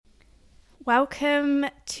Welcome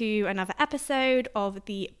to another episode of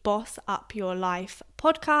the Boss Up Your Life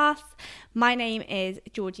podcast. My name is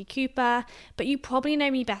Georgie Cooper, but you probably know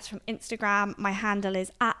me best from Instagram. My handle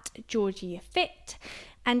is @GeorgieFit.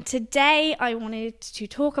 And today I wanted to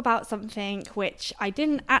talk about something which I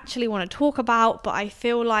didn't actually want to talk about, but I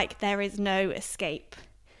feel like there is no escape.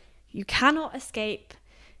 You cannot escape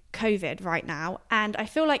COVID right now. And I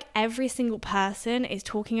feel like every single person is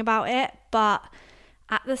talking about it, but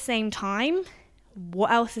at the same time,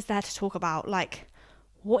 what else is there to talk about? Like,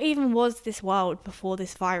 what even was this world before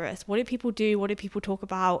this virus? What did people do? What did people talk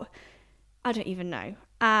about? I don't even know.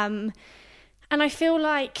 And I feel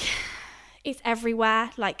like it's everywhere.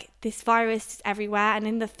 Like, this virus is everywhere. And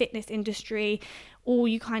in the fitness industry, all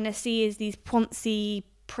you kind of see is these Ponzi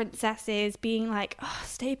princesses being like, oh,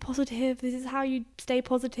 stay positive. This is how you stay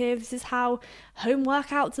positive. This is how home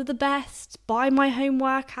workouts are the best. Buy my home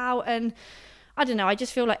workout. And I don't know, I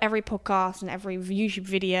just feel like every podcast and every YouTube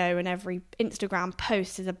video and every Instagram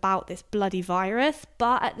post is about this bloody virus.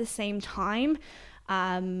 But at the same time,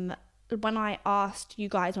 when I asked you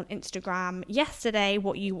guys on Instagram yesterday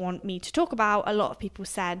what you want me to talk about, a lot of people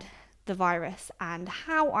said the virus and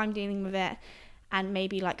how I'm dealing with it and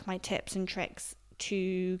maybe like my tips and tricks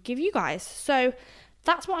to give you guys. So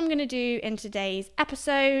that's what I'm going to do in today's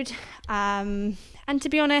episode. And to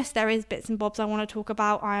be honest, there is bits and bobs I want to talk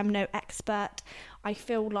about. I am no expert. I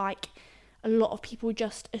feel like a lot of people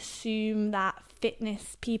just assume that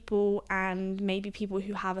fitness people and maybe people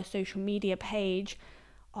who have a social media page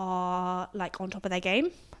are like on top of their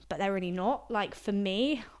game, but they're really not. Like for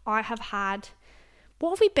me, I have had,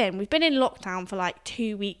 what have we been? We've been in lockdown for like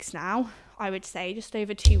 2 weeks now, I would say, just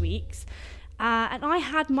over 2 weeks. And I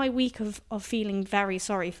had my week of feeling very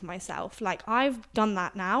sorry for myself. Like, I've done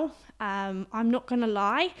that now. I'm not going to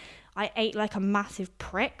lie. I ate like a massive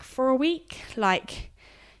prick for a week. Like,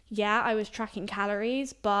 yeah, I was tracking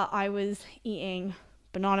calories, but I was eating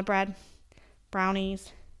banana bread,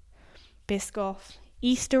 brownies, Biscoff,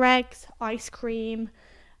 Easter eggs, ice cream,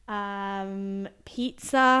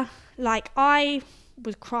 pizza. Like, I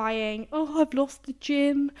was crying. Oh, I've lost the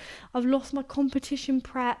gym. I've lost my competition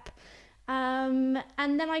prep. And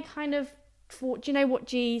then I kind of thought, do you know what,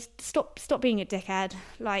 G, stop being a dickhead.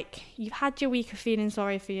 Like, you've had your week of feeling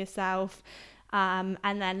sorry for yourself. And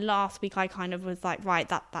then last week I kind of was like, right,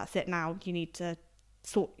 that's it now. You need to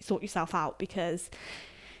sort yourself out, because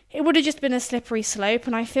it would have just been a slippery slope.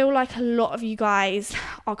 And I feel like a lot of you guys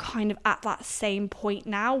are kind of at that same point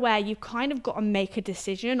now where you've kind of got to make a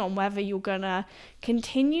decision on whether you're going to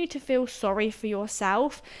continue to feel sorry for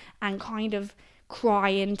yourself and kind of cry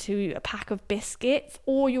into a pack of biscuits,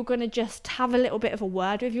 or you're going to just have a little bit of a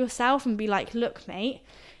word with yourself and be like, look, mate,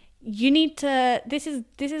 you need to, this is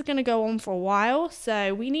going to go on for a while,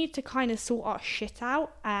 so we need to kind of sort our shit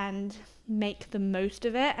out and make the most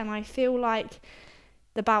of it. And I feel like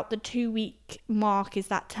about the 2 week mark is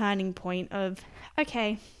that turning point of,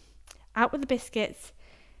 okay, out with the biscuits,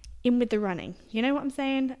 in with the running. You know what I'm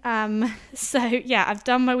saying? So yeah, I've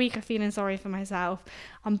done my week of feeling sorry for myself.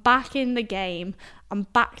 I'm back in the game. I'm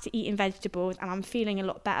back to eating vegetables and I'm feeling a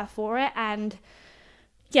lot better for it. And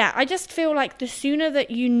yeah, I just feel like the sooner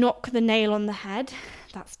that you knock the nail on the head,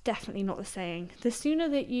 that's definitely not the saying. The sooner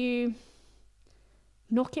that you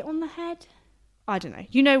knock it on the head, I don't know.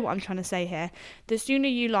 You know what I'm trying to say here. The sooner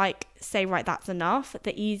you like say, right, that's enough,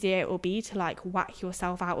 the easier it will be to like whack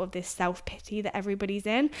yourself out of this self-pity that everybody's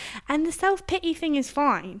in. And the self-pity thing is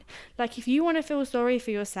fine. Like, if you want to feel sorry for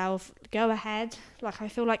yourself, go ahead. Like, I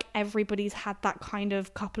feel like everybody's had that kind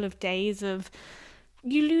of couple of days of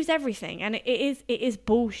you lose everything, and it is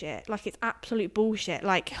bullshit. Like, it's absolute bullshit.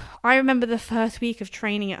 Like, I remember the first week of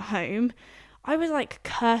training at home, I was like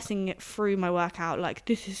cursing it through my workout, like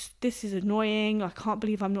this is annoying, I can't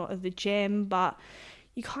believe I'm not at the gym. But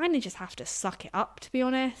you kind of just have to suck it up, to be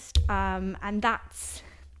honest. And that's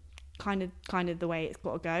kind of the way it's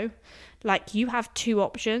got to go. Like, you have two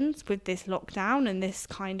options with this lockdown and this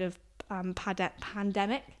kind of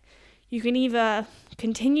pandemic. You can either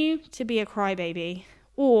continue to be a crybaby,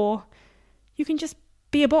 or you can just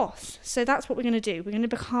be a boss. So that's what we're going to do. We're going to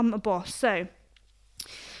become a boss. So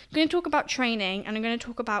I'm going to talk about training, and I'm going to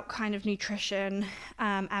talk about kind of nutrition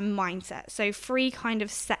and mindset. So 3 kind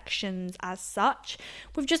of sections as such,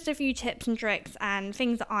 with just a few tips and tricks and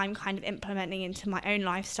things that I'm kind of implementing into my own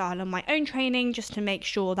lifestyle and my own training, just to make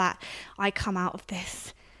sure that I come out of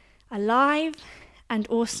this alive and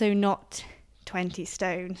also not 20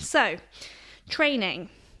 stone. So training.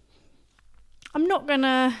 I'm not going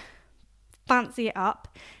to fancy it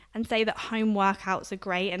up and say that home workouts are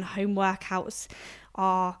great and home workouts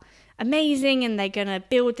are amazing and they're going to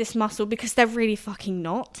build this muscle, because they're really fucking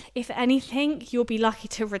not. If anything, you'll be lucky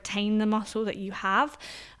to retain the muscle that you have.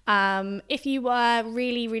 If you were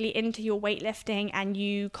really, really into your weightlifting and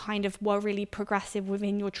you kind of were really progressive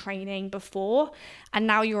within your training before, and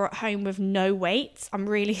now you're at home with no weights, I'm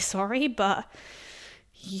really sorry, but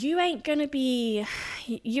you ain't gonna be,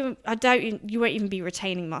 you won't even be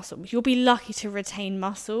retaining muscle. You'll be lucky to retain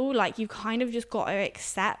muscle. Like, you kind of just got to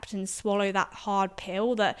accept and swallow that hard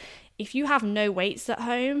pill that if you have no weights at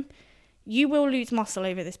home, you will lose muscle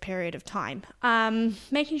over this period of time.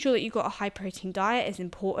 Making sure that you've got a high protein diet is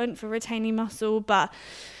important for retaining muscle, but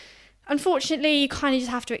unfortunately you kind of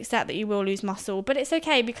just have to accept that you will lose muscle. But it's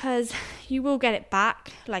okay, because you will get it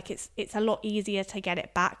back. Like, it's a lot easier to get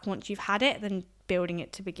it back once you've had it than building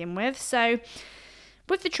it to begin with. So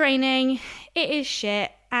with the training, it is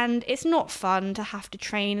shit, and it's not fun to have to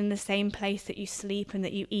train in the same place that you sleep and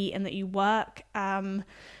that you eat and that you work.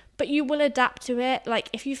 But you will adapt to it. Like,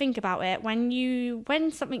 if you think about it,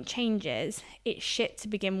 when something changes, it's shit to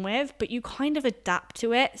begin with, but you kind of adapt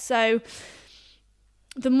to it. So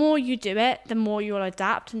the more you do it, the more you'll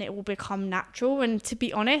adapt, and it will become natural. And to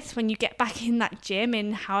be honest, when you get back in that gym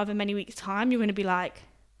in however many weeks' time, you're going to be like,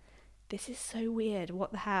 this is so weird,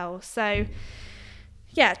 what the hell? So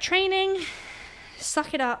yeah, training,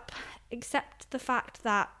 suck it up, accept the fact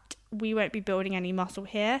that we won't be building any muscle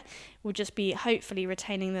here. We'll just be hopefully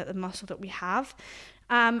retaining the muscle that we have.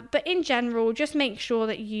 But in general, just make sure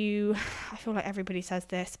that I feel like everybody says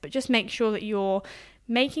this, but just make sure that you're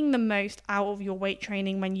making the most out of your weight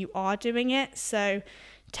training when you are doing it. So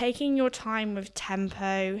taking your time with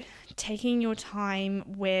tempo, taking your time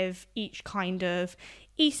with each kind of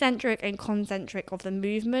eccentric and concentric of the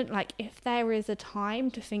movement. Like, if there is a time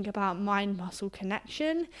to think about mind-muscle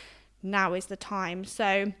connection, now is the time.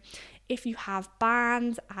 So if you have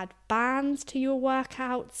bands, add bands to your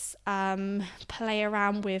workouts, play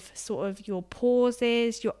around with sort of your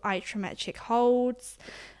pauses, your isometric holds,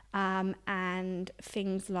 and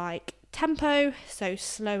things like tempo, so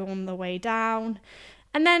slow on the way down.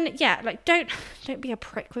 And then, yeah, like, don't be a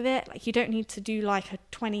prick with it. Like, you don't need to do like a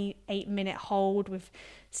 28-minute hold with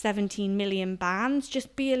 17 million bands.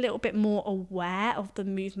 Just be a little bit more aware of the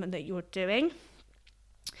movement that you're doing.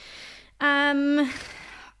 Try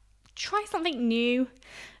something new.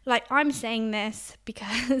 Like, I'm saying this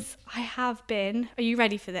because I have been, are you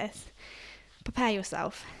ready for this? Prepare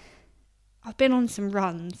yourself. I've been on some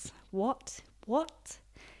runs. What?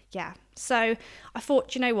 Yeah. So I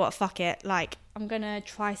thought, you know what? Fuck it. Like, I'm going to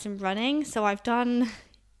try some running. So I've done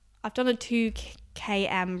a 2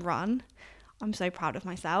 km run. I'm so proud of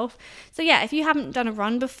myself. So yeah, if you haven't done a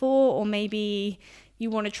run before, or maybe you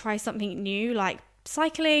want to try something new, like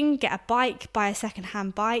cycling, get a bike, buy a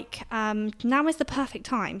secondhand bike, now is the perfect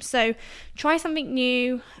time. So try something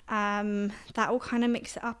new. That will kind of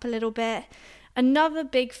mix it up a little bit. Another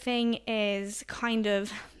big thing is kind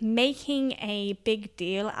of making a big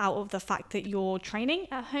deal out of the fact that you're training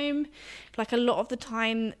at home. Like, a lot of the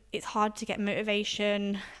time it's hard to get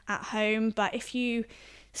motivation at home, but if you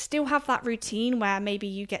still have that routine where maybe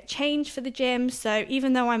you get changed for the gym, so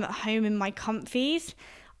even though I'm at home in my comfies,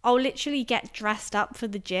 I'll literally get dressed up for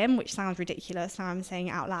the gym, which sounds ridiculous now I'm saying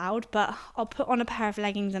it out loud, but I'll put on a pair of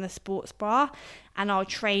leggings and a sports bra, and I'll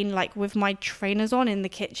train like with my trainers on in the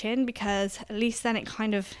kitchen, because at least then it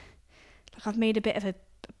kind of, like, I've made a bit of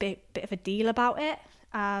a deal about it.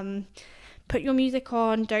 Put your music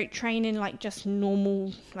on, don't train in like just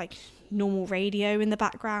normal radio in the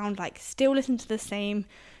background, like still listen to the same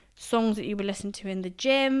songs that you would listen to in the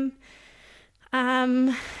gym.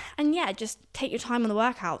 And yeah, just take your time on the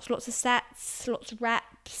workouts, lots of sets, lots of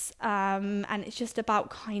reps, and it's just about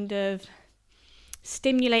kind of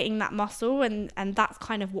stimulating that muscle, and that's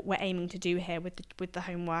kind of what we're aiming to do here with the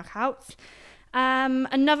home workouts.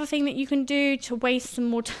 Another thing that you can do to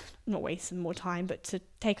not waste some more time, but to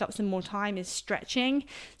take up some more time, is stretching.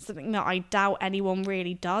 Something that I doubt anyone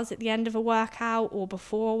really does at the end of a workout or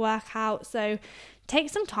before a workout. So take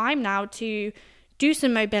some time now to do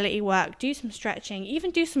some mobility work, do some stretching,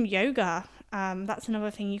 even do some yoga. That's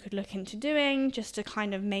another thing you could look into doing, just to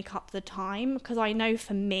kind of make up the time. Because I know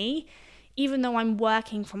for me, even though I'm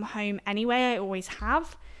working from home anyway, I always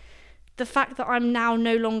have, the fact that I'm now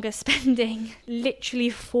no longer spending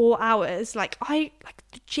literally 4 hours, like the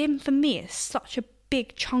gym for me is such a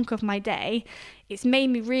big chunk of my day. It's made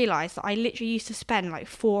me realise that I literally used to spend like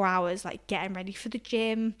 4 hours like getting ready for the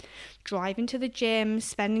gym, driving to the gym,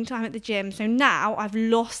 spending time at the gym. So now I've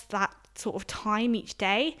lost that sort of time each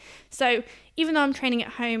day. So even though I'm training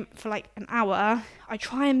at home for like an hour, I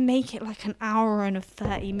try and make it like an hour and a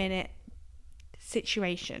 30-minute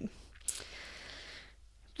situation.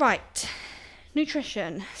 Right.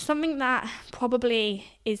 Nutrition, something that probably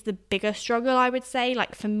is the bigger struggle, I would say.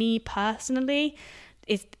 Like for me personally,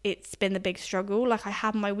 it's been the big struggle. Like I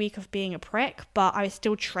had my week of being a prick, but I was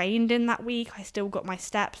still trained in that week. I still got my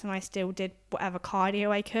steps and I still did whatever cardio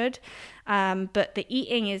I could. But the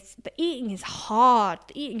eating is hard.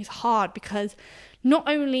 The eating is hard because not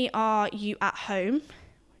only are you at home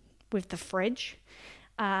with the fridge,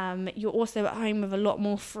 you're also at home with a lot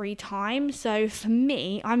more free time. So for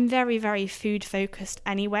me, I'm very, very food focused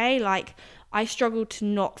anyway. Like I struggle to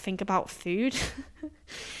not think about food.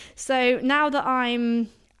 So now that I'm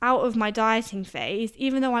out of my dieting phase,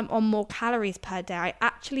 even though I'm on more calories per day, I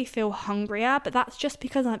actually feel hungrier, but that's just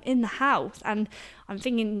because I'm in the house and I'm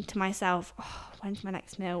thinking to myself, oh, when's my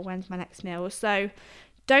next meal? When's my next meal? So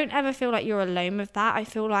don't ever feel like you're alone with that. I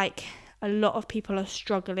feel like a lot of people are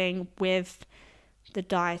struggling with the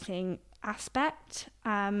dieting aspect.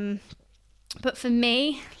 But for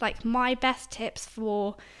me, like my best tips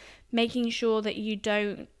for making sure that you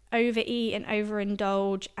don't overeat and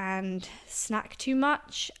overindulge and snack too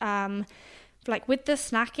much. Like with the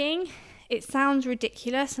snacking, it sounds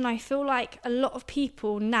ridiculous, and I feel like a lot of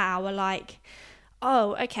people now are like,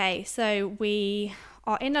 oh, okay, so we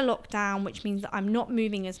are in a lockdown, which means that I'm not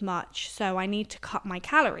moving as much, so I need to cut my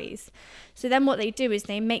calories. So then what they do is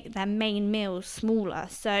they make their main meals smaller.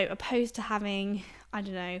 So opposed to having, I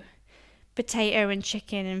don't know, potato and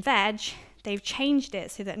chicken and veg, they've changed it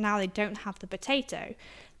so that now they don't have the potato.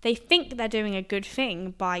 They think they're doing a good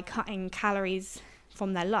thing by cutting calories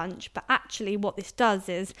from their lunch, but actually what this does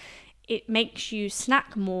is it makes you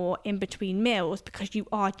snack more in between meals because you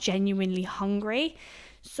are genuinely hungry.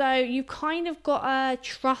 So you kind of got to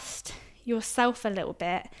trust yourself a little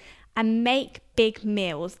bit and make big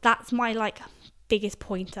meals. That's my biggest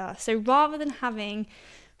pointer. So rather than having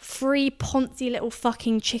 3 poncy little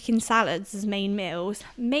fucking chicken salads as main meals,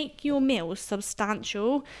 make your meals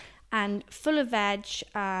substantial and full of veg,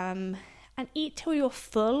 and eat till you're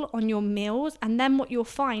full on your meals. And then what you'll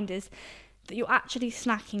find is that you're actually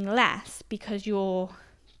snacking less because you're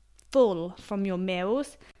full from your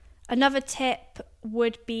meals. Another tip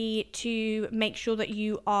would be to make sure that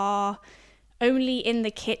you are only in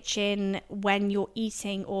the kitchen when you're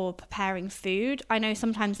eating or preparing food. I know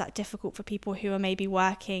sometimes that's difficult for people who are maybe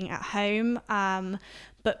working at home,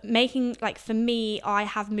 but for me, I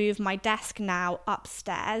have moved my desk now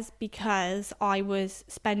upstairs because I was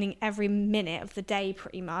spending every minute of the day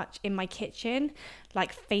pretty much in my kitchen,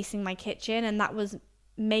 like facing my kitchen, and that was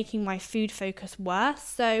making my food focus worse.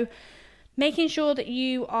 So making sure that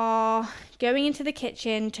you are going into the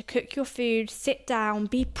kitchen to cook your food, sit down,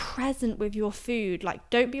 be present with your food. Like,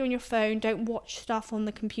 don't be on your phone, don't watch stuff on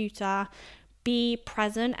the computer. Be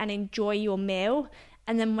present and enjoy your meal.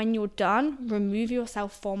 And then when you're done, remove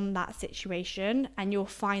yourself from that situation and you'll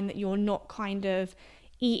find that you're not kind of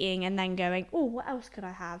eating and then going, oh, what else could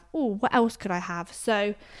I have? Oh, what else could I have?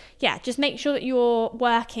 So yeah, just make sure that you're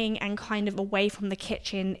working and kind of away from the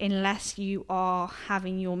kitchen unless you are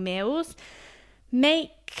having your meals.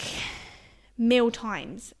 Make meal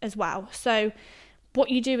times as well. So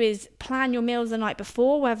what you do is plan your meals the night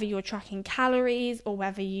before, whether you're tracking calories or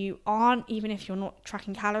whether you aren't, even if you're not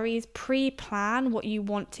tracking calories, pre-plan what you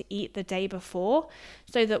want to eat the day before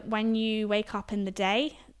so that when you wake up in the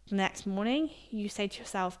day, the next morning, you say to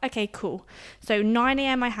yourself, okay, cool. So 9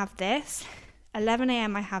 a.m. I have this, 11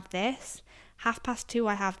 a.m. I have this, 2:30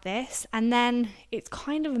 I have this. And then it's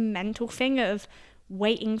kind of a mental thing of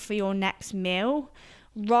waiting for your next meal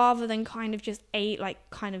rather than kind of just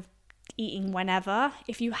eating whenever.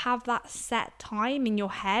 If you have that set time in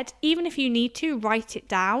your head, even if you need to, write it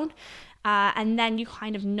down. And then you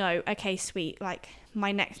kind of know, okay, sweet, like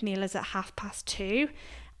my next meal is at 2:30.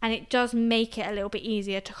 And it does make it a little bit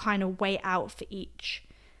easier to kind of wait out for each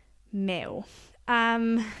meal.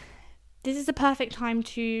 This is the perfect time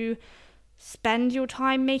to spend your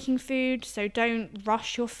time making food. So don't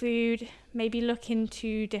rush your food. Maybe look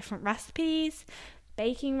into different recipes,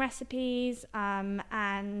 baking recipes,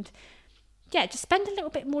 and yeah, just spend a little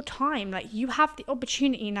bit more time. Like, you have the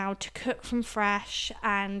opportunity now to cook from fresh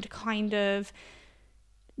and kind of,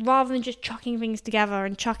 rather than just chucking things together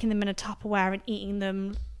and chucking them in a Tupperware and eating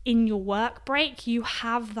them in your work break, you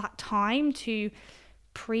have that time to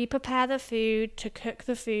pre-prepare the food, to cook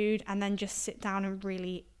the food, and then just sit down and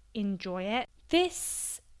really enjoy it.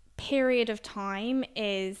 This period of time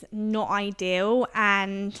is not ideal,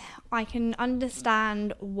 and I can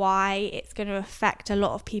understand why it's going to affect a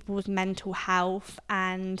lot of people's mental health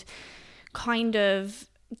and kind of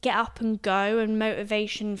get up and go and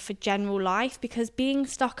motivation for general life, because being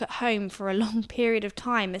stuck at home for a long period of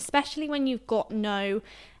time, especially when you've got no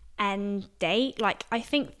end date. Like, I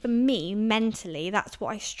think for me, mentally, that's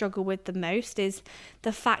what I struggle with the most, is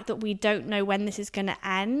the fact that we don't know when this is going to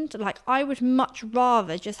end. Like, I would much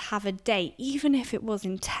rather just have a date, even if it was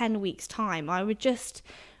in 10 weeks' time. I would just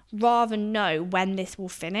rather know when this will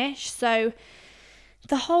finish. So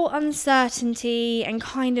the whole uncertainty and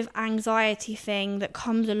kind of anxiety thing that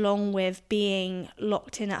comes along with being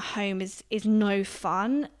locked in at home is no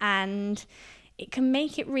fun, and it can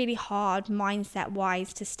make it really hard mindset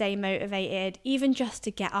wise to stay motivated, even just to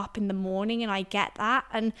get up in the morning. And I get that.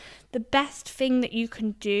 And the best thing that you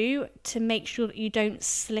can do to make sure that you don't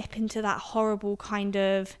slip into that horrible kind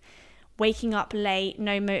of waking up late,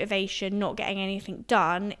 no motivation, not getting anything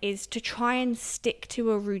done, is to try and stick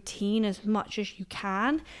to a routine as much as you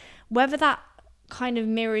can. Whether that kind of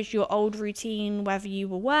mirrors your old routine, whether you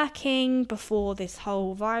were working before this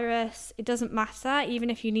whole virus, it doesn't matter. Even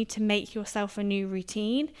if you need to make yourself a new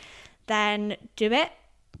routine, then do it.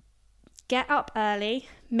 Get up early.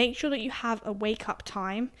 Make sure that you have a wake up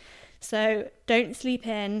time. So don't sleep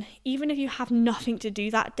in. Even if you have nothing to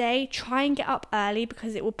do that day, try and get up early,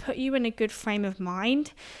 because it will put you in a good frame of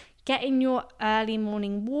mind. Get in your early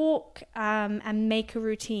morning walk, and make a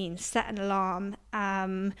routine. Set an alarm.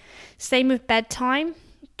 Same with bedtime.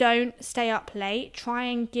 Don't stay up late. Try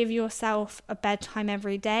and give yourself a bedtime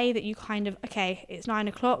every day that you kind of, okay, it's 9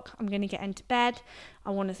 o'clock. I'm going to get into bed. I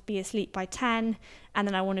want to be asleep by 10. And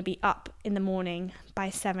then I want to be up in the morning by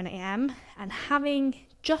 7 a.m. And having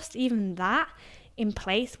just even that in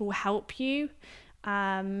place will help you.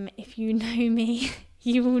 If you know me,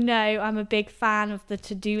 you will know I'm a big fan of the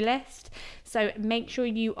to-do list. So make sure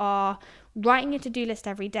you are writing a to-do list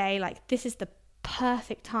every day. Like, this is the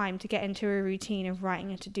perfect time to get into a routine of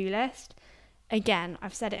writing a to-do list. Again,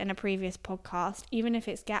 I've said it in a previous podcast, even if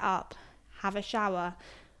it's get up, have a shower,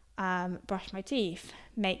 brush my teeth,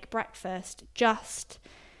 make breakfast, just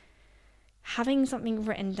having something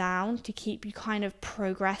written down to keep you kind of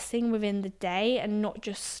progressing within the day and not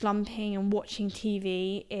just slumping and watching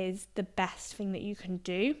TV is the best thing that you can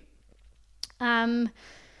do.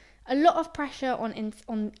 A lot of pressure on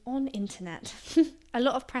internet, a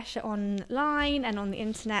lot of pressure online and on the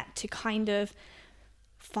internet to kind of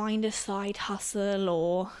find a side hustle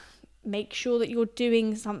or make sure that you're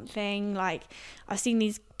doing something. Like, I've seen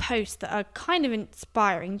these posts that are kind of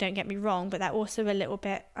inspiring, don't get me wrong, but they're also a little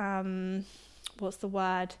bit what's the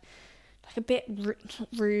word, like a bit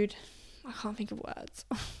rude. I can't think of words.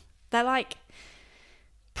 They're like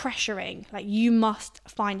pressuring, like, you must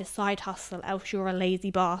find a side hustle else you're a lazy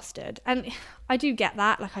bastard. And I do get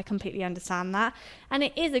that, like, I completely understand that, and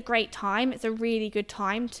it is a great time. It's a really good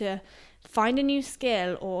time to find a new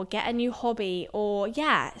skill or get a new hobby or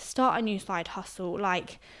start a new side hustle.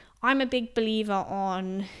 Like, I'm a big believer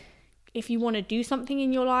on, if you want to do something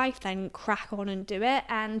in your life, then crack on and do it.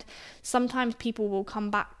 And sometimes people will come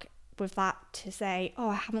back with that to say, oh,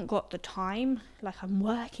 I haven't got the time, like, I'm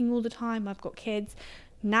working all the time, I've got kids.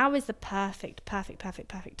 Now is the perfect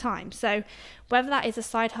time. So whether that is a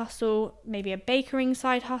side hustle, maybe a bakering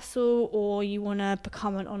side hustle, or you want to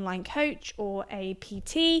become an online coach or a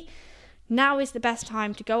PT, now is the best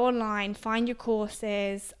time to go online, find your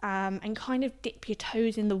courses, and kind of dip your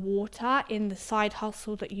toes in the water in the side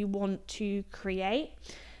hustle that you want to create.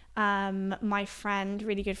 My friend,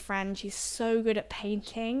 really good friend, she's so good at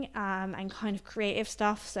painting and kind of creative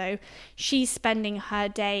stuff. So she's spending her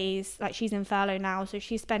days, like, she's in furlough now, so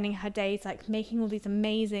she's spending her days like making all these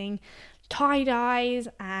amazing tie-dyes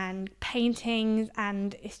and paintings,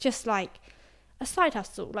 and it's just like a side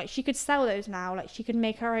hustle. Like, she could sell those now, like, she could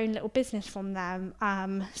make her own little business from them.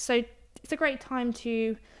 So it's a great time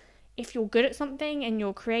to, if you're good at something and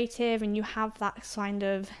you're creative and you have that kind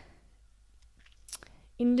of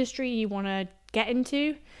industry you want to get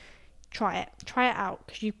into, try it out,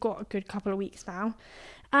 because you've got a good couple of weeks now.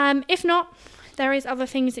 If not, there is other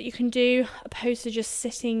things that you can do opposed to just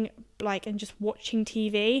sitting like and just watching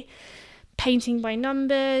TV. Painting by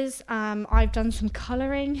numbers. I've done some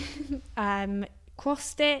colouring, cross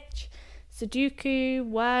stitch, Sudoku,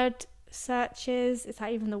 word searches. Is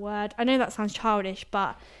that even the word? I know that sounds childish,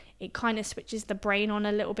 but it kind of switches the brain on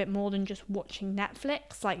a little bit more than just watching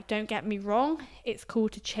Netflix. Like, don't get me wrong, it's cool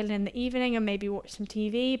to chill in the evening and maybe watch some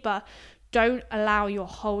TV, but don't allow your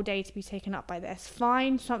whole day to be taken up by this.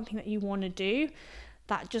 Find something that you want to do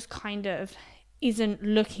that just kind of isn't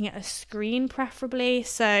looking at a screen, preferably.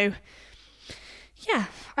 So yeah,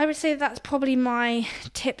 I would say that's probably my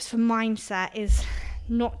tips for mindset, is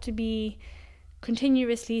not to be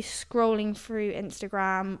continuously scrolling through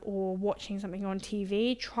Instagram or watching something on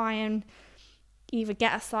TV. Try and either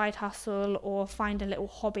get a side hustle or find a little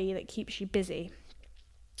hobby that keeps you busy.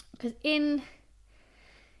 Because in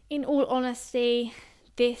in all honesty,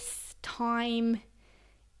 this time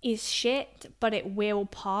is shit, but it will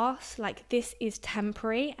pass. Like, this is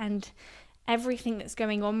temporary, and everything that's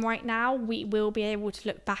going on right now, we will be able to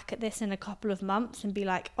look back at this in a couple of months and be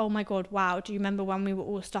like, oh my God, wow, do you remember when we were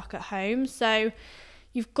all stuck at home? So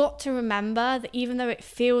you've got to remember that even though it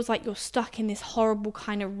feels like you're stuck in this horrible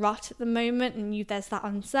kind of rut at the moment and there's that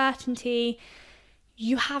uncertainty,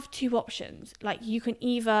 you have two options. Like, you can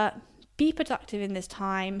either be productive in this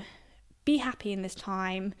time, be happy in this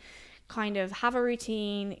time, kind of have a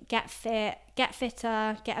routine, get fit, get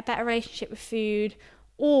fitter, get a better relationship with food,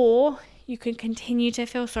 or you can continue to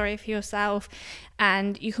feel sorry for yourself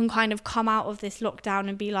and you can kind of come out of this lockdown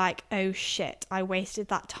and be like, oh shit, I wasted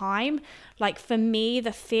that time. Like, for me,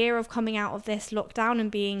 the fear of coming out of this lockdown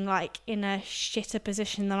and being like in a shitter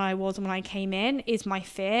position than I was when I came in is my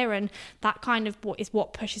fear, and that kind of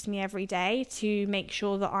what pushes me every day to make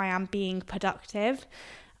sure that I am being productive.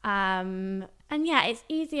 And yeah, it's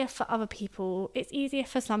easier for other people. It's easier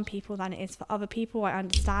for some people than it is for other people. I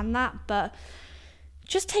understand that, but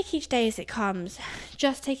just take each day as it comes.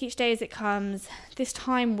 Just take each day as it comes. This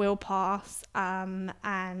time will pass,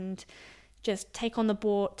 and just take on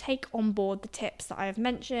board the tips that I have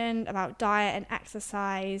mentioned about diet and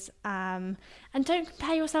exercise, and don't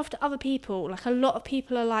compare yourself to other people. Like, a lot of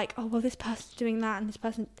people are like, oh, well, this person's doing that and this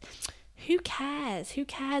person. Who cares? Who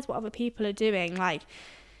cares what other people are doing? Like,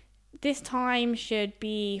 this time should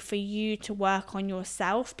be for you to work on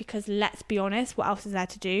yourself, because let's be honest, what else is there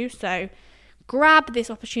to do? So grab this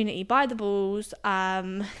opportunity by the balls,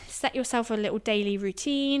 set yourself a little daily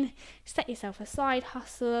routine, set yourself a side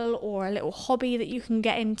hustle or a little hobby that you can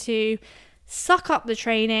get into, suck up the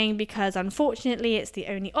training because unfortunately it's the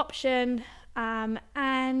only option,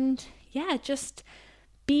 and yeah, just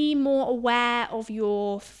be more aware of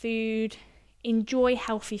your food. Enjoy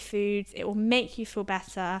healthy foods. It will make you feel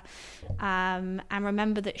better, and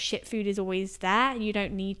remember that shit food is always there. You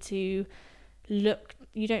don't need to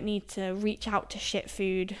reach out to shit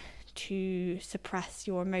food to suppress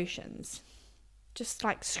your emotions. Just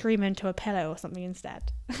like scream into a pillow or something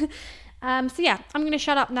instead. So yeah, I'm going to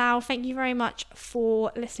shut up now. Thank you very much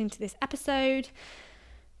for listening to this episode,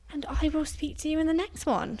 and I will speak to you in the next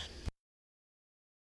one.